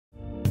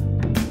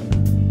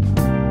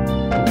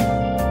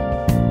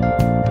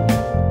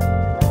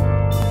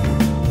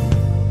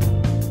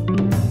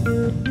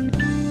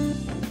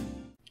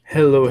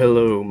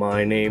Hello,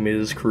 my name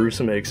is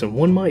Crucimix, and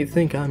one might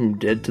think I'm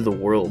dead to the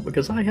world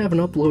because I haven't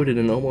uploaded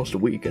in almost a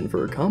week, and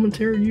for a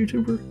commentary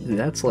YouTuber,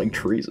 that's like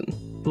treason.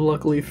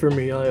 Luckily for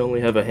me, I only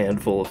have a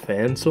handful of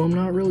fans, so I'm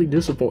not really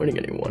disappointing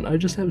anyone. I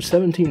just have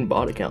 17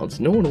 bot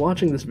accounts. No one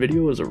watching this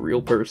video is a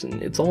real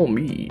person. It's all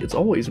me. It's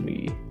always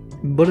me.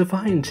 But if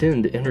I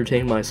intend to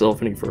entertain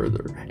myself any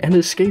further, and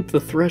escape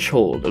the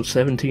threshold of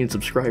 17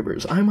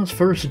 subscribers, I must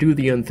first do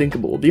the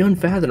unthinkable, the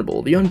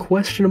unfathomable, the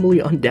unquestionably,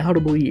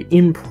 undoubtedly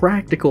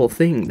impractical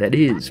thing that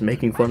is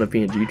making fun of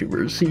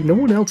PNGtubers. See, no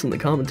one else in the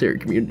commentary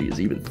community has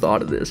even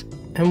thought of this.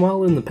 And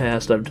while in the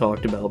past I've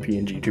talked about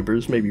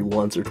PNGtubers maybe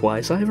once or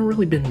twice, I haven't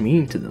really been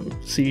mean to them.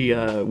 See,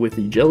 with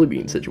the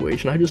Jellybean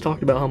situation, I just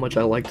talked about how much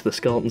I liked the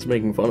skeletons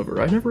making fun of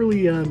her. I never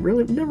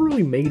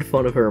really made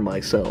fun of her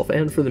myself,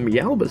 and for the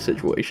Meowba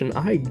situation,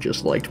 I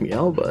just liked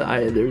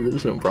Meowba.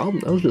 There's no problem.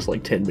 That was just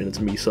like 10 minutes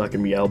of me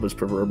sucking Meowba's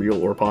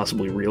proverbial or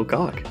possibly real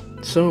cock.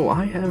 So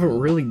I haven't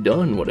really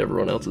done what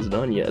everyone else has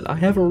done yet. I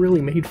haven't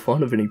really made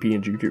fun of any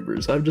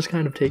PNGtubers. I've just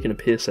kind of taken a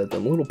piss at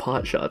them, little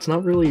pot shots,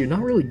 not really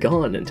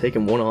gone and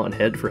taken one on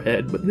head for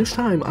head, but this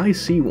time I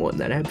see one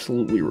that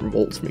absolutely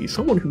revolts me,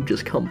 someone who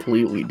just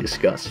completely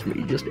disgusts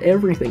me. Just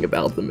everything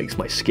about them makes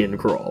my skin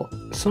crawl.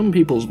 Some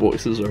people's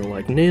voices are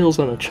like nails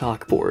on a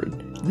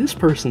chalkboard. This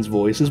person's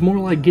voice is more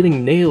like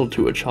getting nailed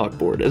to a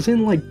chalkboard, as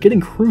in like getting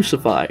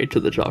crucified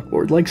to the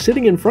chalkboard, like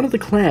sitting in front of the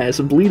class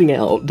bleeding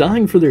out,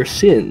 dying for their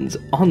sins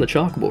on the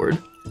chalkboard.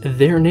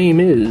 Their name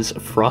is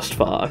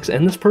Frostfox,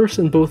 and this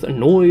person both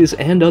annoys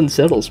and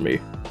unsettles me.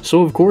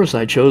 So of course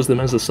I chose them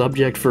as a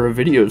subject for a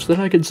video so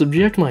that I could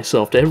subject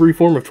myself to every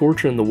form of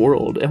torture in the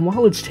world, and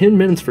while it's 10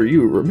 minutes for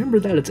you, remember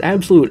that it's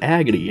absolute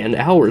agony and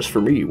hours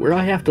for me, where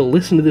I have to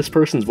listen to this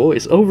person's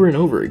voice over and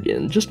over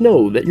again. Just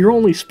know that you're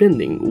only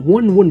spending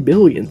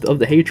 1/1,000,000th of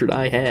the hatred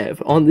I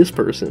have on this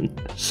person.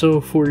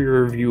 So for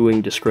your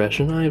viewing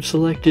discretion, I have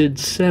selected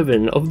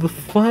 7 of the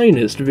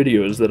finest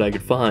videos that I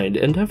could find,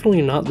 and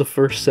definitely not the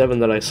first 7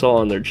 that I saw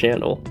on their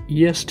channel.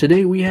 Yes,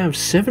 today we have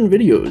 7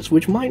 videos,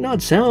 which might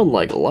not sound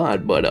like a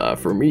lot, but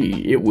for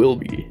me, it will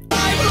be.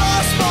 I've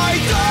lost my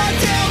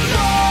goddamn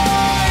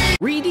mind!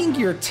 Reading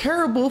your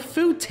terrible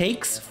food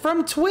takes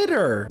from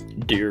Twitter.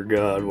 Dear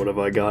God, what have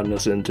I gotten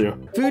us into?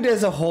 Food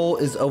as a whole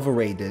is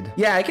overrated.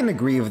 Yeah, I can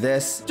agree with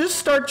this. Just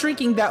start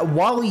drinking that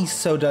Wally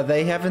soda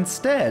they have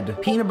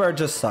instead. Peanut butter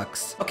just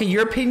sucks. Okay,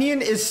 your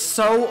opinion is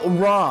so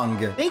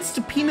wrong. Thanks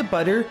to peanut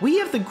butter, we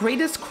have the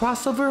greatest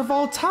crossover of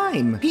all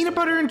time. Peanut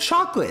butter and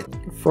chocolate.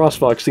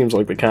 Frostfox seems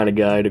like the kind of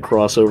guy to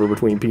cross over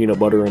between peanut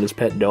butter and his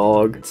pet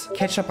dog.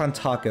 Ketchup on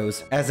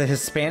tacos. As a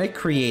Hispanic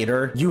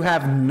creator, you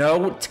have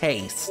no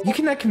taste. You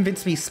cannot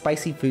convince me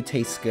spicy food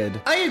tastes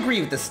good. I agree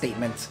with this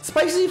statement.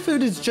 Spicy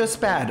food is just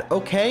bad,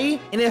 okay?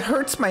 And it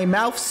hurts my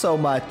mouth so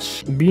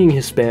much. Being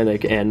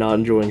Hispanic and not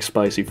enjoying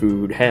spicy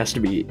food has to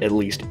be at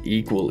least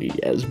equally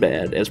as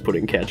bad as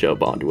putting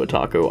ketchup onto a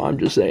taco, I'm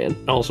just saying.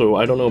 Also,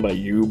 I don't know about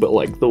you, but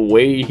like the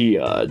way he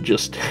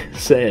just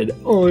said,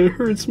 "Oh, it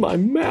hurts my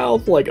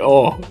mouth," like,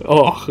 oh,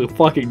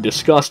 fucking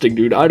disgusting,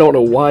 dude. I don't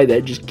know why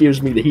that just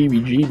gives me the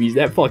heebie-jeebies.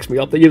 That fucks me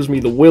up. That gives me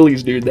the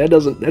willies, dude.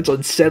 That's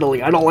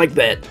unsettling. I don't like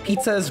that.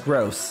 Pizza is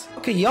gross.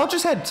 Okay, y'all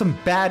just had some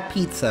bad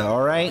pizza,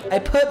 alright? I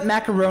put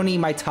macaroni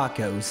in my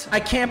tacos. I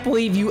can't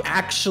believe you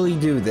actually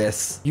do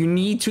this. You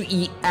need to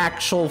eat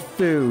actual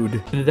food.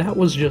 That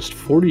was just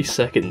 40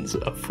 seconds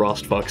of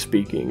Frostfox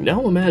speaking.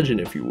 Now imagine,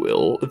 if you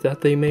will,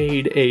 that they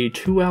made a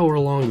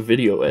 2-hour-long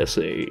video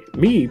essay.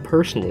 Me,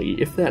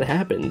 personally, if that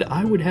happened,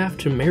 I would have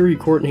to marry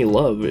Courtney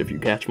Love, if you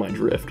catch my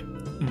drift.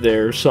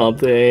 There's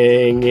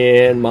something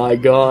in my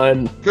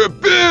gun.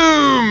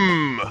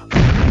 Kaboom!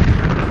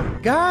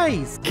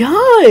 Guys!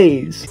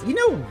 You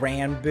know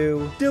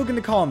Ranboo? Still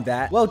gonna call him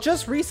that. Well,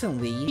 just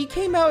recently, he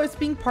came out as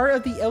being part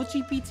of the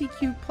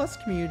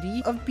LGBTQ+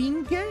 community of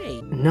being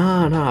gay.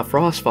 Nah,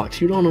 Frostfox,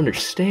 you don't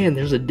understand.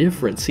 There's a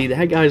difference. See,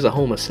 that guy's a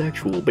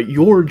homosexual, but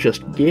you're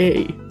just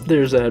gay.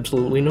 There's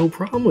absolutely no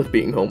problem with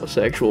being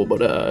homosexual, but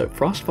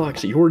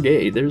Frostfox, you're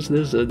gay. There's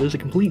a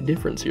complete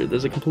difference here.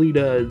 There's a complete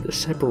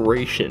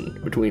separation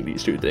between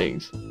these two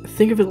things.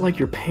 Think of it like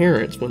your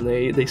parents when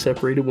they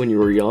separated when you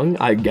were young.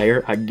 I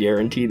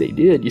guarantee they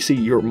did. You see,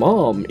 your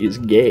mom is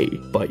gay,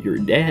 but your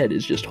dad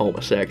is just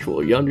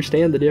homosexual. You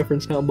understand the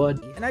difference now,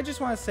 bud? And I just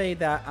want to say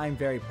that I'm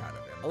very proud of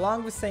him,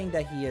 along with saying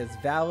that he is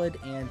valid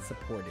and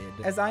supported,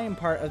 as I am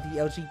part of the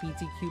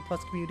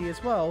LGBTQ+ community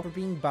as well, for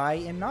being bi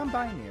and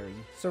non-binary.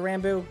 So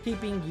Ranboo,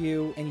 keeping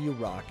you, and you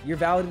rock. You're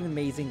valid and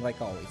amazing like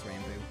always,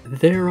 Ranboo.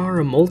 There are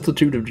a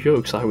multitude of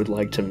jokes I would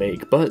like to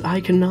make, but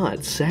I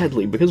cannot,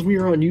 sadly, because we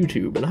are on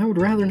YouTube, and I would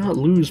rather not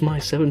lose my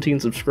 17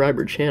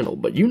 subscriber channel,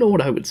 but you know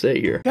what I would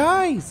say here.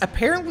 Guys,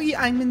 apparently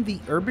I'm in the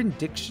Urban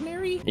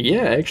Dictionary?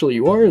 Yeah, actually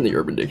you are in the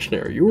Urban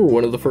Dictionary. You were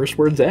one of the first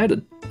words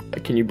added.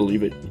 Can you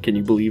believe it? Can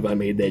you believe I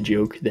made that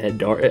joke that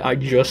dark?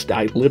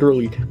 I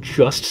literally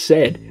just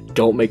said,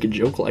 don't make a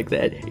joke like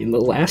that in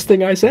the last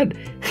thing I said.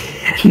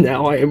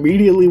 Now I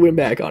immediately went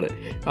back on it.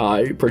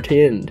 I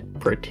pretend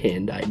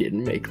pretend I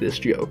didn't make this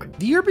joke.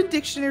 The Urban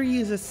Dictionary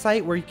is a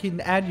site where you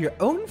can add your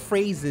own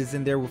phrases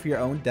in there with your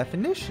own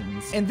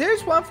definitions. And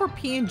there's one for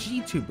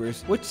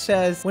PNGtubers, which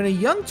says, when a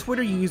young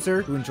Twitter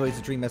user who enjoys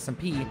a Dream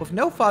SMP with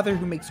no father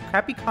who makes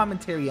crappy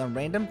commentary on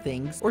random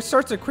things or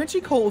starts a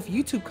cringy cult with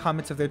YouTube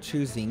comments of their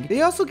choosing,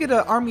 they also get an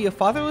army of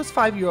fatherless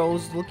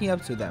 5-year-olds looking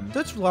up to them.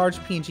 Such large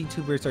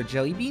PNGtubers are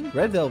Jellybean,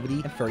 Red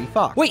Velvety, and Furry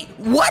Fox. Wait,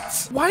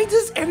 what? Why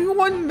does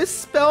everyone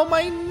misspell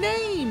my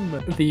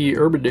name? The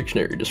Urban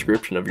Dictionary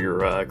description of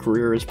your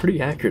career is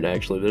pretty accurate,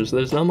 actually.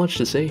 There's not much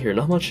to say here,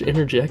 not much to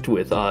interject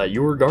with.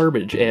 You're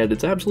garbage, and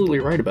it's absolutely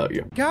right about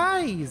you.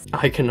 Guys!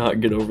 I cannot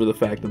get over the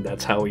fact that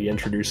that's how he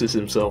introduces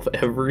himself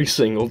every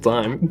single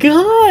time.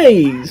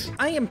 Guys!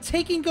 I am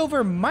taking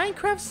over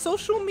Minecraft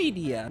social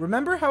media.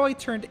 Remember how I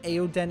turned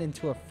Aoden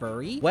into a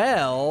furry?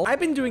 Well, I've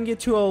been doing it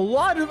to a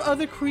lot of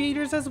other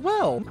creators as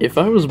well. If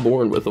I was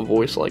born with a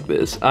voice like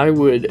this, I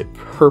would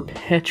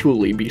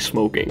perpetually be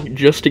smoking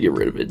just to get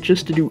rid of it,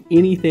 just to do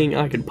anything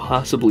I could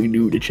possibly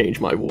do to change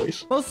my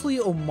voice. Mostly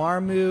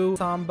Omarmu,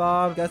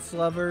 Sambob, Guts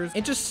Lovers,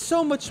 and just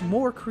so much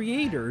more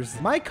creators.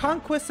 My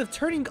conquest of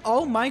turning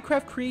all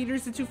Minecraft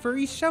creators into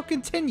furries shall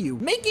continue,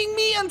 making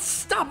me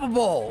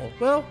unstoppable.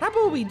 Well, how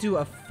about we do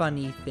a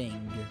funny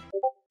thing?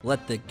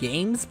 Let the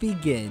games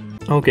begin.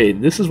 Okay,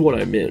 this is what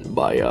I meant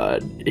by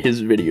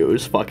his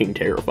videos fucking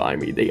terrify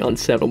me. They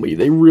unsettle me.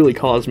 They really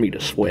cause me to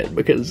sweat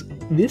because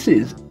this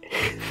is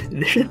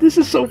this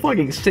is so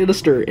fucking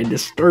sinister and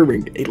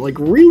disturbing. Like,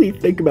 really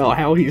think about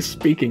how he's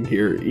speaking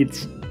here.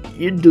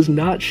 It does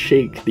not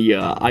shake the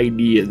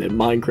idea that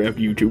Minecraft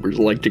YouTubers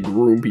like to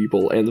groom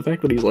people, and the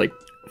fact that he's like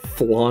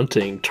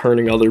flaunting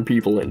turning other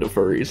people into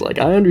furries. Like,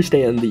 I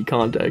understand the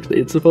context.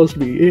 It's supposed to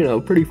be, you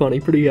know, pretty funny,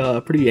 pretty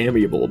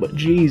amiable, but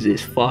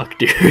Jesus fuck,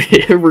 dude,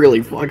 it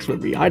really fucks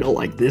with me. I don't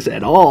like this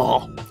at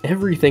all.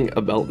 Everything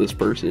about this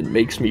person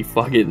makes me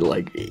fucking,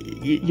 like,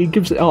 it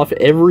gives off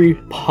every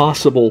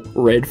possible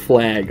red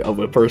flag of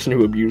a person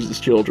who abuses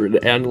children,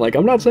 and, like,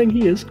 I'm not saying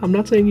he is,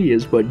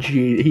 but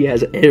gee, he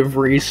has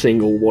every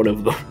single one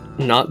of them.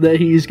 Not that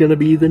he's gonna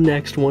be the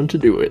next one to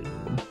do it,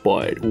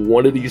 but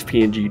one of these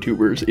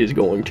PNGtubers is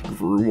going to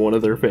groom one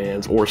of their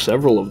fans, or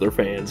several of their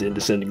fans, into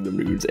sending them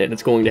nudes, and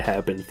it's going to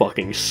happen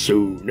fucking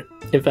soon.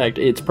 In fact,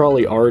 it's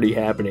probably already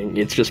happening.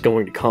 It's just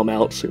going to come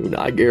out soon,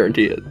 I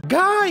guarantee it.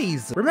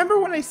 Guys! Remember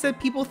when I said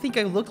people think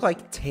I look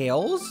like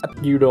Tails?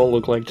 You don't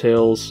look like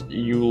Tails.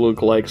 You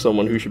look like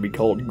someone who should be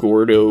called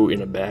Gordo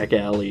in a back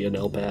alley in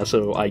El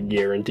Paso, I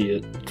guarantee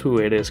it. Tú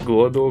eres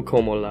gordo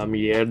como la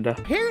mierda.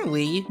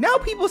 Apparently, now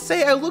people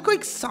say I look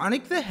like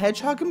Sonic the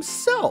Hedgehog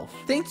himself.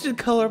 Thanks to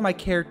the color of my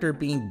character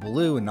being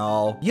blue and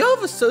all, y'all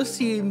have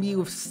associated me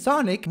with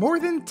Sonic more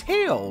than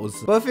Tails.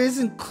 But if it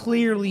isn't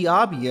clearly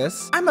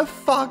obvious, I'm a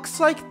fox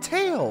like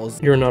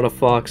Tails. You're not a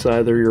fox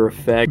either, you're a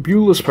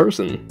fabulous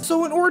person.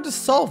 So in order to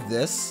solve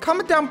this,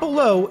 comment down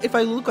below if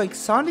I look like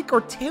Sonic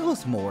or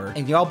Tails more.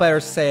 And y'all better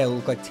say I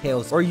look like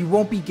Tails, or you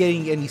won't be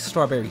getting any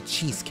strawberry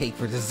cheesecake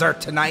for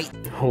dessert tonight.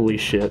 Holy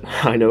shit,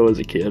 I know as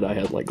a kid I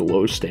had like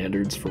low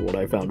standards for what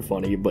I found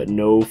funny, but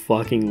no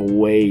fucking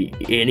way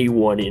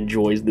anyone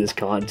enjoys this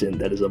content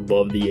that is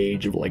above the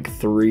age of like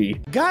 3.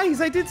 Guys,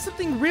 I did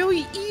something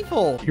really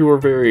evil. Your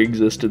very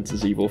existence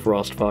is evil,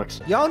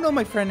 Frostfox. Y'all know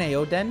my friend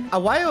Aoden? A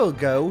while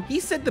ago, he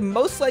said the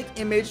most liked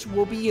image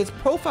will be his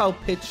profile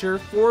picture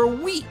for a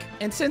week.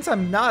 And since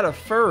I'm not a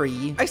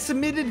furry, I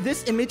submitted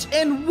this image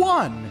and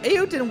won.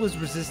 Aoden was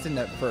resistant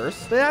at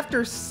first, but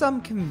after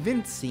some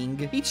convincing,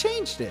 he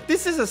changed it.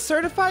 This is a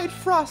certified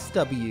Frost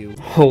W.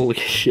 Holy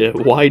shit,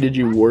 why did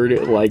you word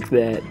it like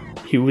that?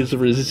 He was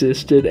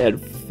resistant at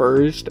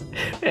first?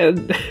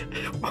 And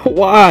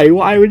why?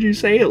 Why would you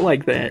say it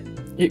like that?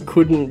 It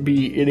couldn't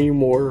be any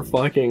more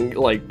fucking,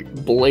 like,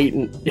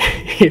 blatant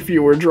if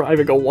you were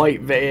driving a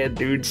white van,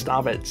 dude.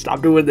 Stop it.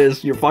 Stop doing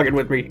this. You're fucking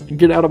with me.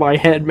 Get out of my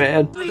head,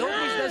 man. Nobody's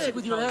messing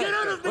with your head. Get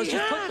out of my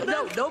head.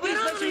 No, nobody's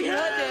messing with your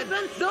head,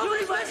 man.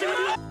 Nobody's messing with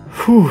your head.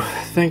 Whew,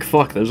 thank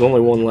fuck, there's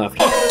only one left.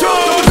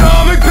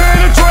 Atomic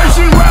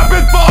penetration,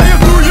 rapid fire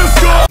through your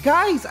skull.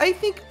 Guys, I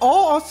think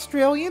all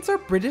Australians are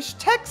British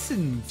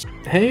Texans.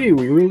 Hey,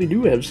 we really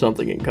do have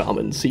something in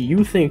common. See,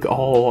 you think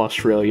all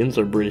Australians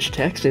are British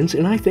Texans,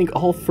 and I think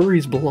all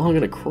furries belong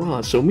in a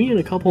cross, so me and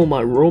a couple of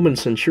my Roman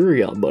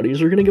Centurion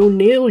buddies are gonna go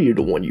nail you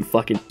to one, you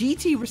fucking—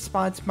 GT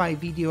responds to my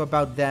video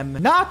about them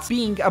not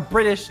being a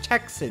British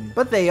Texan,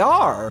 but they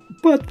are.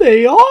 But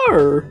they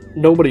are!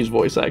 Nobody's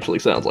voice actually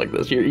sounds like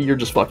this. You're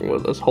just fucking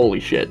with us. Holy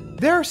shit.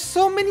 There are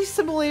so many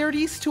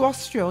similarities to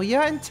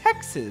Australia and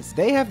Texas.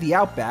 They have the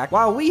Outback,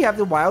 while we have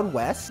the Wild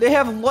West. They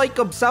have like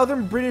a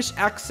Southern British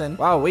accent,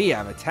 while we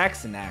have a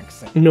Texan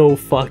accent. No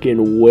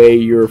fucking way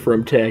you're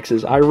from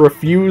Texas. I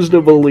refuse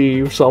to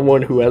believe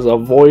someone who has a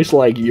voice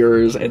like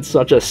yours and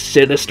such a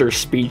sinister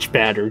speech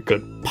pattern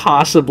could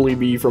possibly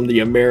be from the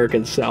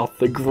American South,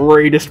 the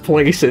greatest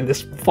place in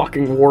this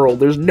fucking world.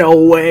 There's no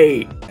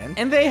way.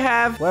 And they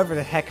have whatever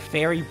the heck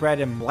fairy bread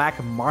and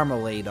black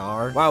marmalade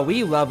are, while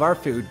we love our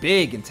food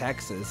big in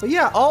Texas. But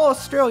yeah, all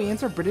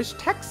Australians are British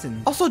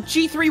Texans. Also,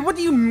 G3, what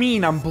do you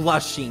mean I'm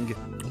blushing?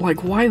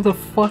 Like, why the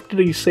fuck did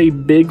he say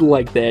big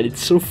like that?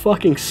 It's so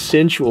fucking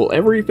sensual.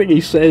 Everything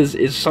he says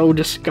is so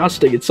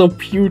disgusting. It's so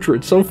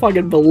putrid, so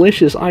fucking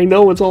malicious. I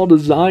know it's all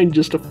designed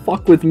just to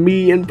fuck with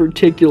me in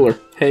particular.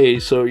 Hey,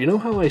 so you know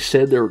how I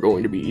said there were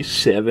going to be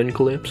 7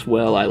 clips?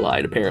 Well, I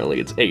lied.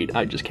 Apparently it's 8.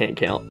 I just can't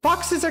count.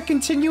 Foxes are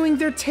continuing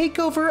their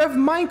takeover of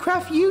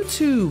Minecraft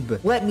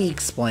YouTube. Let me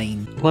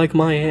explain. Like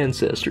my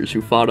ancestors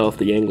who fought off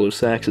the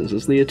Anglo-Saxons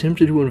as they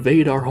attempted to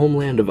invade our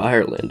homeland of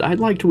Ireland, I'd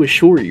like to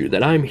assure you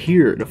that I'm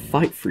here to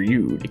fight for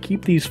you, to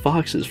keep these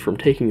foxes from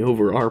taking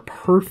over our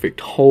perfect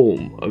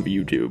home of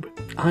YouTube.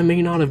 I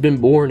may not have been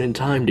born in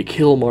time to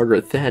kill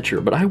Margaret Thatcher,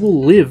 but I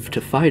will live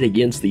to fight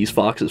against these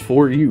foxes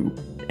for you.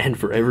 And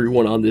for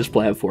everyone on this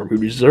platform who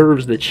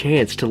deserves the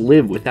chance to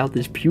live without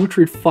this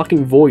putrid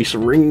fucking voice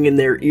ringing in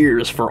their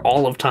ears for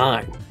all of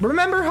time.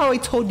 Remember how I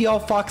told y'all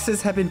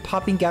foxes have been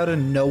popping out of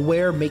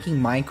nowhere making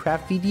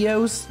Minecraft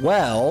videos?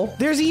 Well,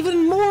 there's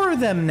even more of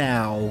them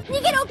now.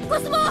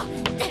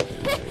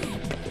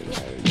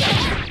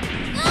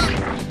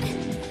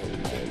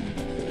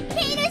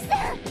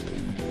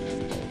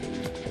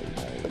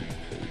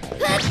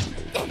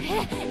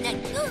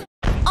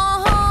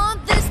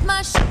 This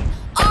my shit.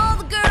 All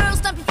the girls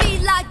stomp your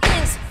feet like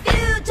this.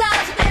 Few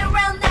times you've been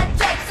around that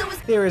track, so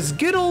it's There is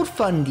good old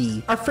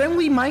Fundy, our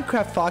friendly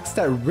Minecraft fox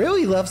that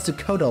really loves to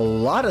code a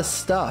lot of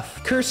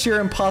stuff. Curse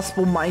your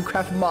impossible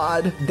Minecraft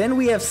mod. Then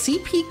we have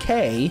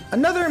CPK,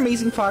 another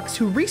amazing fox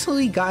who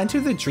recently got into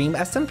the Dream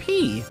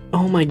SMP.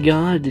 Oh my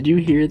god, did you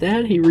hear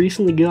that? He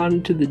recently got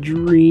into the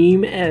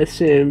Dream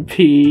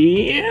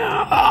SMP.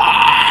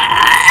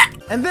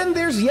 And then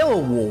there's Yellow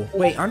Wool.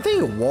 Wait, aren't they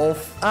a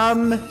wolf?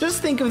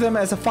 Just think of them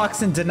as a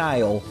fox in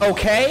denial,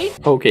 okay?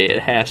 Okay, it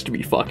has to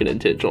be fucking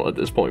intentional at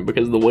this point,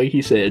 because the way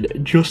he said,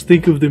 just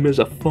think of them as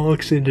a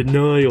fox in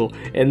denial,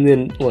 and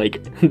then,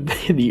 like,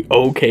 the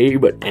okay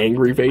but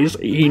angry face,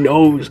 he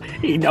knows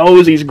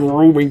he's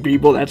grooming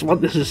people. That's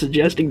what this is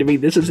suggesting to me.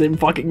 This is him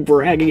fucking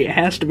bragging. It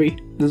has to be.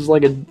 This is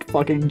like a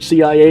fucking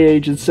CIA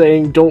agent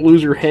saying, don't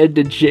lose your head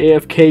to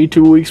JFK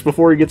 2 weeks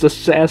before he gets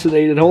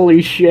assassinated.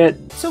 Holy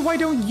shit. So why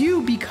don't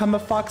you become a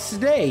fox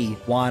today?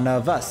 One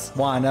of us,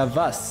 one of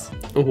us.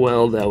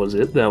 Well, that was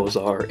it. That was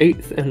our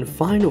 8th and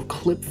final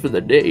clip for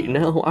the day.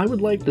 Now, I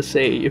would like to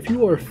say, if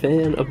you are a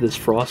fan of this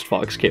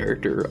Frostfox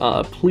character,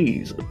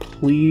 please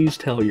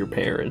tell your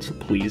parents.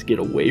 Please get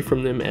away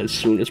from them as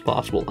soon as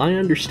possible. I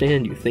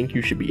understand you think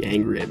you should be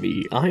angry at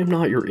me. I am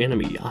not your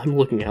enemy. I'm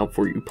looking out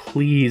for you.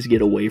 Please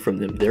get away from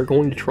them. They're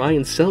going to try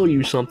and sell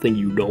you something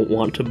you don't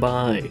want to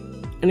buy.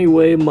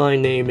 Anyway, my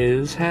name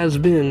has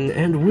been,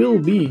 and will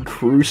be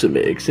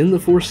Crucimix in the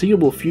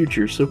foreseeable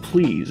future, so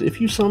please,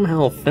 if you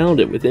somehow found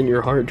it within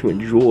your heart to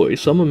enjoy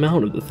some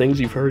amount of the things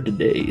you've heard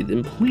today,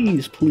 then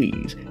please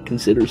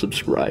consider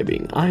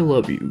subscribing. I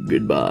love you.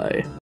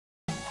 Goodbye.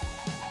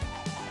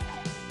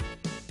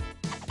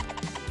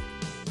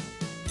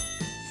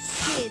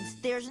 Kids,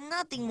 there's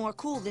nothing more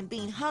cool than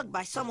being hugged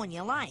by someone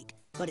you like.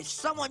 But if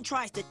someone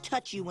tries to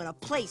touch you in a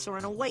place or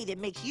in a way that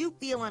makes you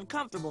feel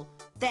uncomfortable,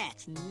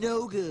 that's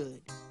no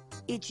good.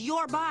 It's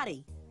your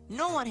body.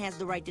 No one has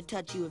the right to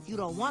touch you if you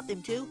don't want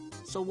them to.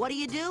 So what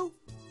do?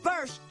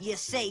 First, you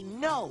say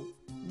no.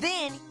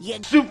 Then, you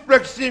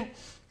suplex him,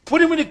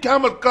 put him in the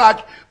camel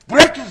clutch,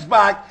 break his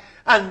back,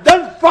 and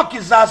then fuck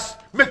his ass,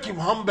 make him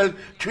humble,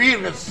 to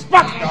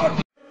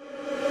respect.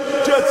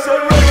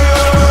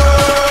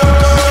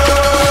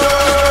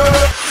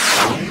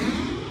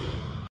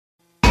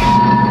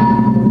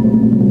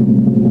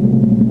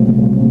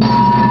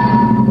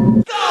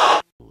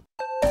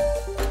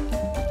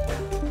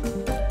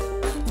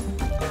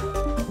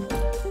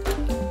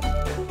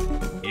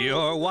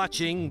 You're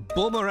watching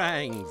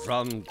Boomerang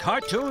from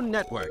Cartoon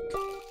Network.